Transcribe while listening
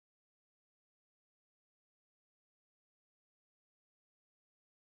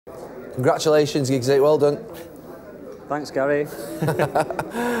Congratulations, Giggsy, well done. Thanks, Gary.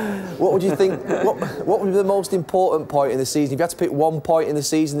 What would you think, what would be the most important point in the season? If you had to pick one point in the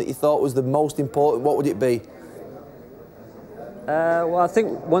season that you thought was the most important, what would it be? Well, I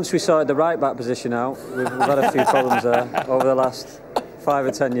think once we sorted the right-back position out, we've had a few problems there over the last 5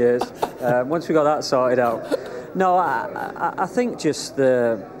 or 10 years. Once we got that sorted out. No, I think just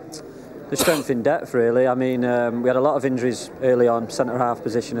the strength in depth, really. I mean, we had a lot of injuries early on, centre-half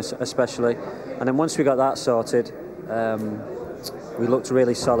position especially, and then once we got that sorted, we looked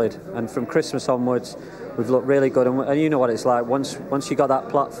really solid. And from Christmas onwards, we've looked really good. And you know what it's like, once you got that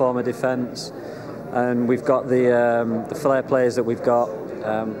platform of defence, and we've got the flair players that we've got,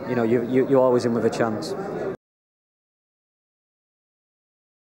 you know, you're always in with a chance.